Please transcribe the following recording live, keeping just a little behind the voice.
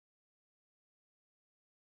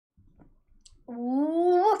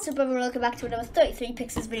What's up everyone, welcome back to another 33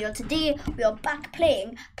 Pixels video. Today we are back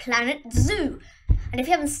playing Planet Zoo. And if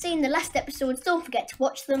you haven't seen the last episodes, don't forget to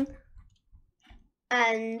watch them.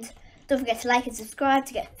 And don't forget to like and subscribe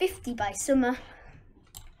to get 50 by summer.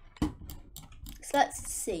 So let's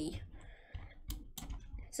see.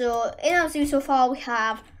 So in our zoo so far we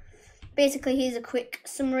have, basically here's a quick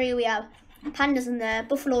summary. We have pandas in there,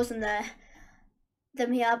 buffaloes in there.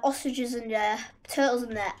 Then we have ostriches in there, turtles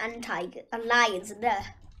in there, and tigers and lions in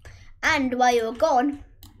there. And while you were gone,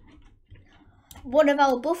 one of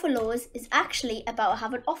our buffaloes is actually about to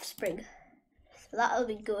have an offspring. So that'll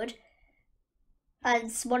be good. And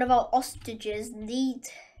one of our ostriches need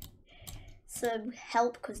some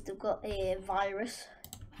help because they've got a virus.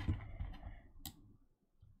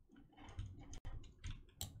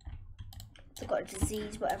 They've got a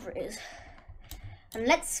disease, whatever it is. And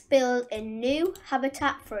let's build a new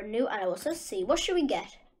habitat for a new animal. So let's see, what should we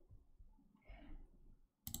get?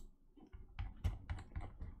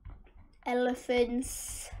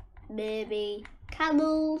 Elephants, maybe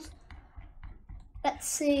camels. Let's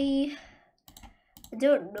see. I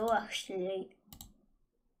don't know actually.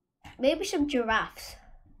 Maybe some giraffes.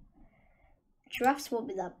 Giraffes won't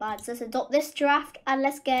be that bad. So let's adopt this giraffe and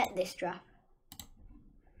let's get this giraffe.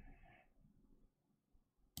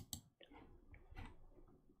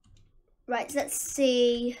 Right, so let's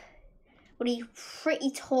see. Well, he's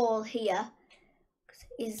pretty tall here.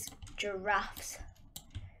 Is giraffes.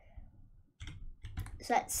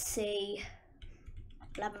 So let's see.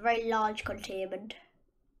 We'll have a very large containment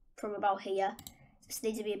from about here. This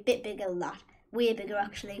needs to be a bit bigger than that. Way bigger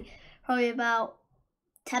actually. Probably about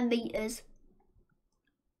 10 meters.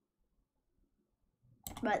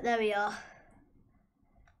 Right, there we are.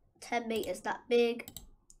 10 meters, that big.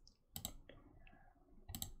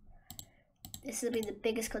 This will be the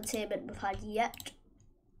biggest containment we've had yet.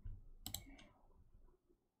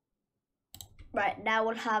 Right, now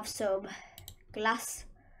we'll have some glass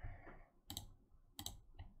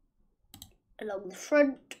along the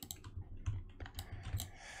front.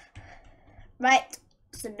 Right,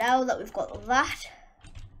 so now that we've got that,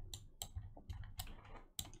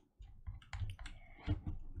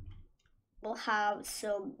 we'll have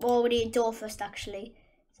some, well, we need a door first actually.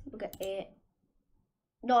 So we'll get a,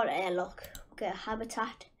 not an airlock. Get a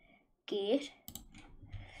habitat gate,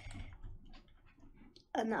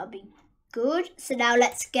 and that'll be good. So now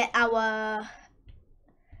let's get our,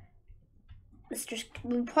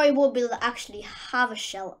 we probably won't be able to actually have a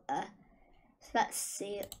shelter, so let's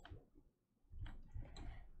see.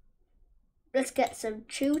 Let's get some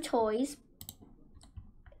chew toys,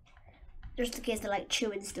 just in case they like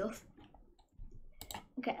chewing stuff.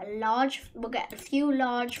 We'll get a few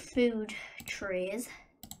large food trays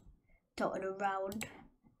dotted around.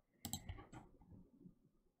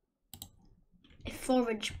 A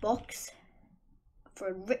forage box for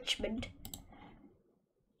enrichment.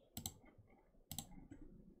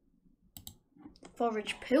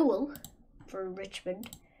 Forage pool for enrichment.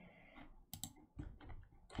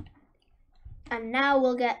 And now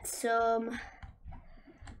we'll get some,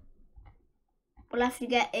 we'll have to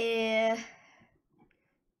get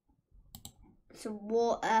some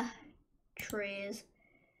water trays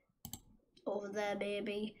over there,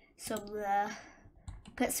 maybe some there.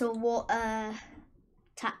 Get some water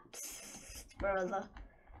taps rather.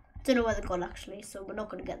 Don't know where they're gone actually, so we're not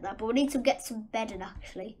going to get that. But we need to get some bedding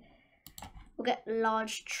actually. We'll get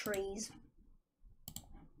large trees.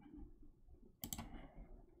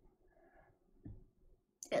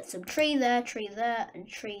 Get some tree there, and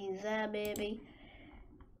tree there maybe.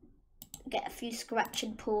 Get a few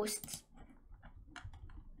scratching posts.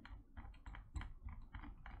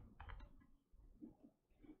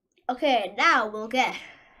 Okay, now we'll get,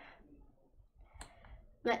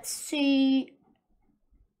 let's see,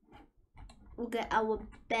 we'll get our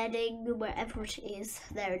bedding wherever it is.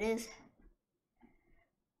 There it is.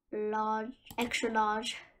 Large, extra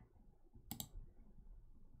large.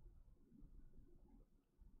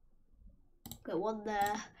 Got one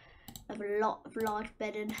there. Have a lot of large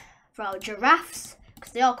bedding for our giraffes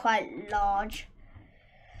because they are quite large.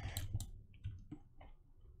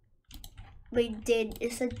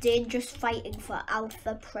 It's a dangerous fighting for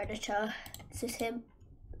alpha predator. Is this him?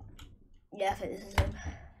 Yeah, I think this is him.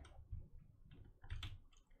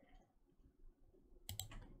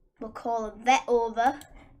 We'll call him Vet over.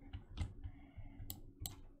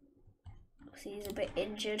 See, he's a bit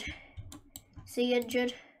injured. Is he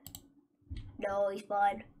injured? No, he's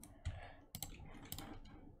fine.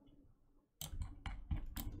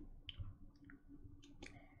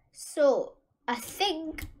 So, I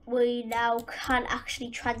think we now can actually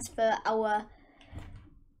transfer our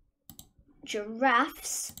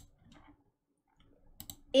giraffes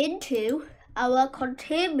into our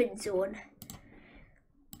containment zone.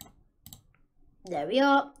 There we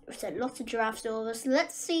are. We've sent lots of giraffes over, so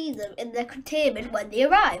let's see them in their containment when they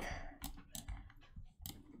arrive.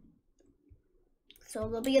 So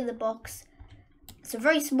they'll be in the box. It's a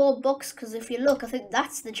very small box because if you look, I think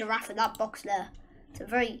that's the giraffe in that box there. It's a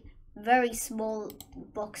very, very small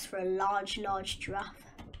box for a large giraffe.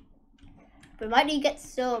 We might need to get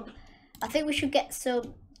some, I think we should get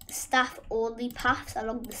some staff only paths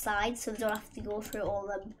along the sides so they don't have to go through all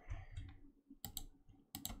them.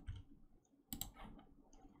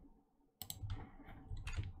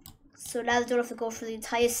 So now they don't have to go through the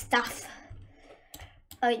entire staff,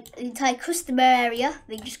 the entire customer area.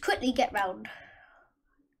 They just quickly get round.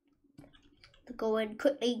 They go in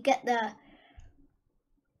quickly, get there.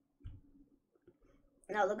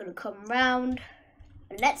 Now they're going to come round.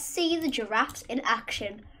 And let's see the giraffes in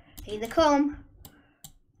action. Here they come.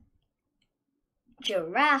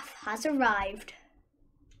 Giraffe has arrived.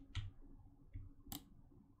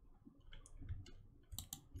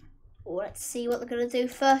 Oh, let's see what they're going to do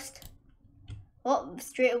first. Oh,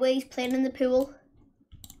 straight away he's playing in the pool.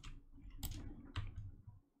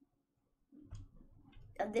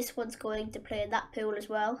 And this one's going to play in that pool as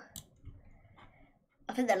well.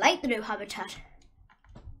 I think they like the new habitat.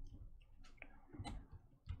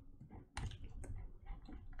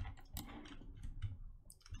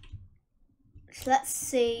 So let's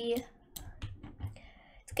see.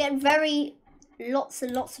 It's getting lots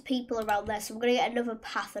and lots of people around there, so I'm going to get another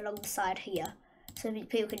path along the side here so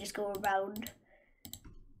people can just go around,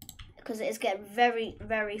 because it is getting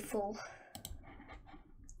very full.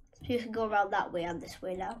 So you can go around that way and this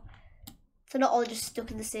way now, so not all just stuck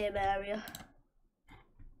in the same area.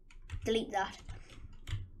 Delete that.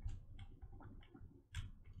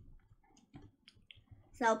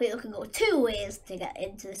 So now people can go 2 ways to get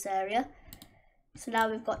into this area. So now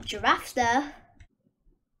we've got giraffes there.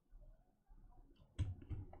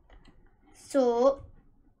 So,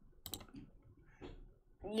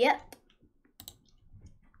 yep.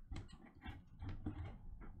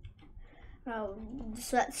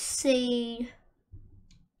 So let's see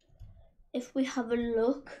if we have a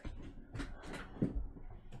look.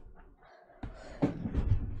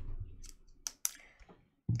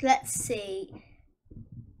 Let's see.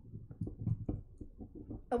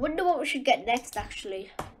 I wonder what we should get next, actually.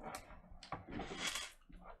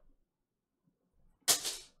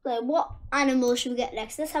 Like, what animal should we get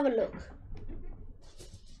next? Let's have a look.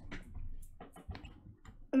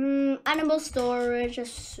 Animal storage,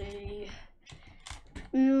 let's see.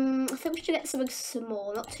 I think we should get something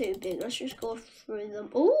small, not too big. Let's just go through them.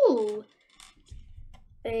 Ooh!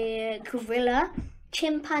 A gorilla.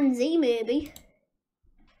 Chimpanzee, maybe.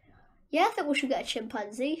 Yeah, I think we should get a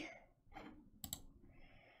chimpanzee.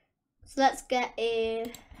 So let's get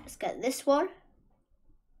this one.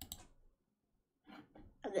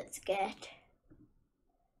 And let's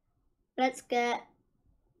get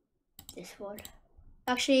this one.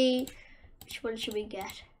 Actually, which one should we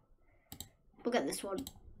get? We'll get this one,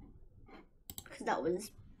 because that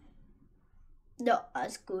one's not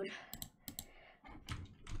as good.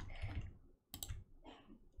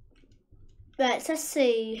 Right, so let's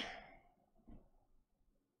see.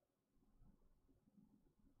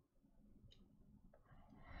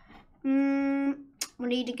 We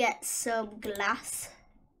need to get some glass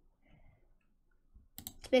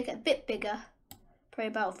to make it a bit bigger, probably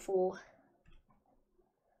about 4.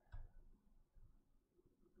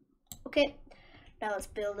 Okay, now let's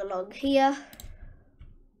build along here.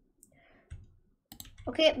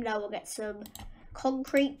 Okay, now we'll get some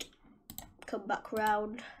concrete, come back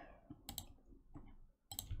round.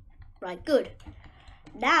 Right, good.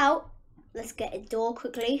 Now, let's get a door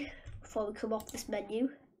quickly before we come off this menu.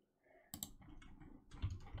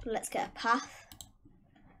 Let's get a path.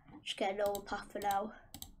 Just get a normal path for now.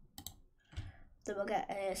 Then we'll get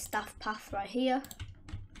a staff path right here.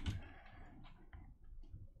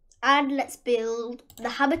 And let's build the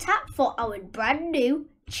habitat for our brand new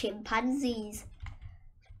chimpanzees.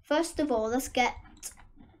 First of all, let's get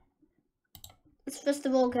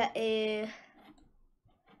a,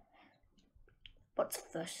 what's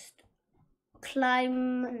first?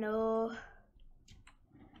 Climb, no,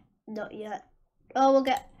 not yet. Oh, we'll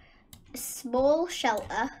get a small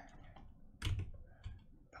shelter,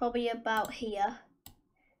 probably about here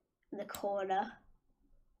in the corner.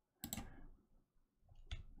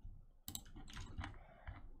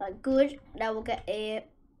 Right, good. Now we'll get in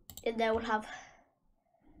there we'll have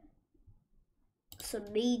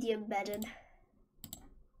some medium bedding.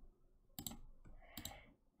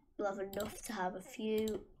 We'll have enough to have a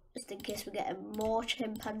few just in case we get more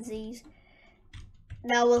chimpanzees.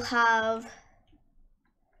 Now we'll have,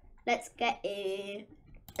 let's get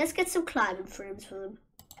some climbing frames for them,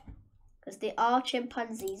 because they are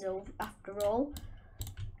chimpanzees after all.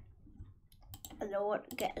 And I want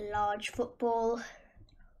to get a large football.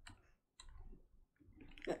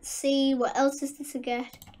 Let's see, what else is there to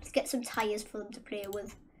get? Let's get some tyres for them to play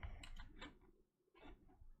with.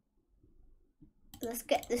 Let's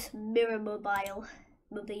get this mirror mobile,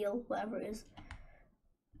 whatever it is.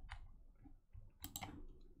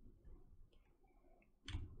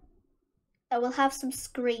 I will have some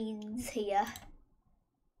screens here.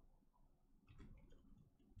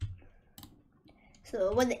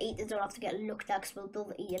 So when they eat, they don't have to get looked at, because we'll build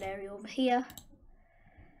the eating area over here.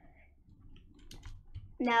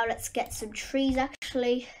 Now let's get some trees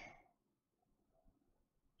actually.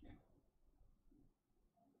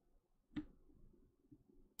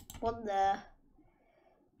 One there.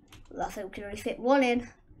 Well, I think we can only fit one in.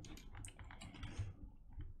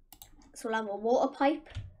 So we'll have a water pipe.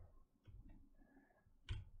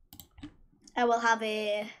 I will have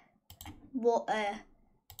a water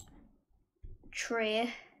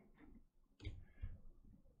tray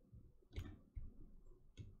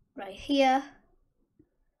right here.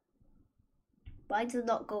 Why does it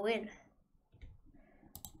not go in?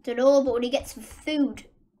 Don't know, but when you get some food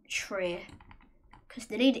tray, because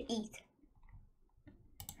they need to eat.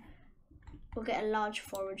 We'll get a large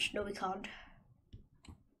forage. No, we can't.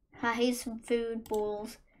 Here's some food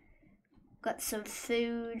bowls. Got some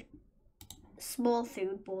food, small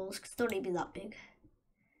food bowls, because they don't need to be that big.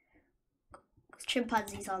 Because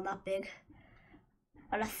chimpanzees aren't that big.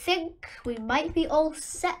 And I think we might be all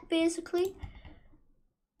set basically.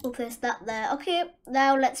 We'll place that there. Okay,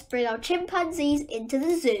 now let's bring our chimpanzees into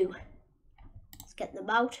the zoo. Let's get them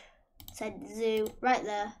out. Send the zoo right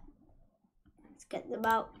there. Let's get them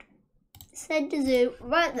out. Send the zoo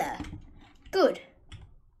right there. Good.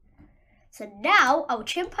 So now our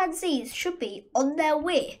chimpanzees should be on their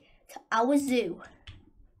way to our zoo.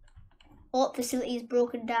 All facility is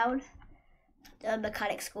broken down. The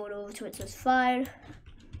mechanic's going over to it, so it's fine.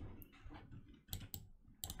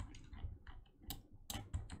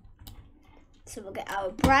 So we'll get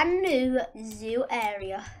our brand new zoo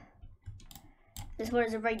area. This one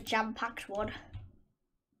is a very jam-packed one.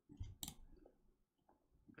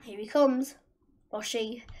 Here he comes, or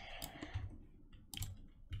she,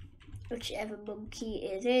 whichever monkey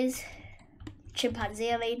it is.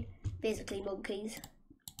 Chimpanzee, I mean, basically monkeys.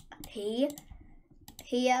 He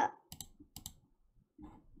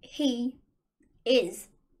is.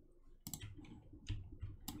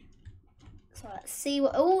 So let's see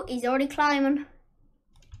what, oh, he's already climbing.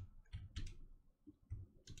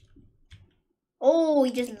 Oh,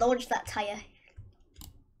 he just launched that tyre.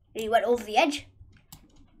 He went over the edge.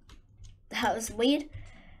 That was weird.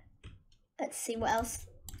 Let's see what else.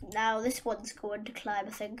 Now this one's going to climb,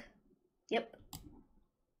 I think. Yep.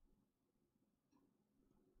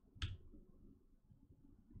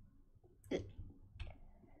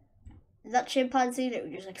 That chimpanzee that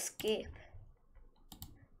would just escape.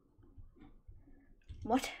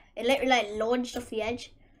 What? It literally like launched off the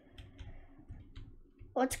edge.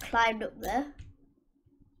 What's climbed up there?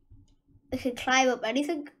 They can climb up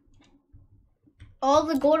anything. Oh,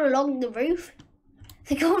 they're going along the roof.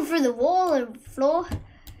 They're going through the wall and floor.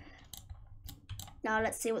 Now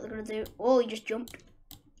let's see what they're gonna do. Oh, he just jumped.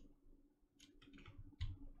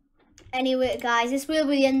 Anyway, guys, this will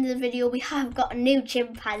be the end of the video. We have got a new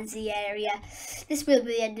chimpanzee area. This will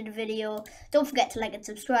be the end of the video. Don't forget to like and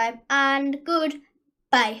subscribe, and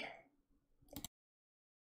goodbye.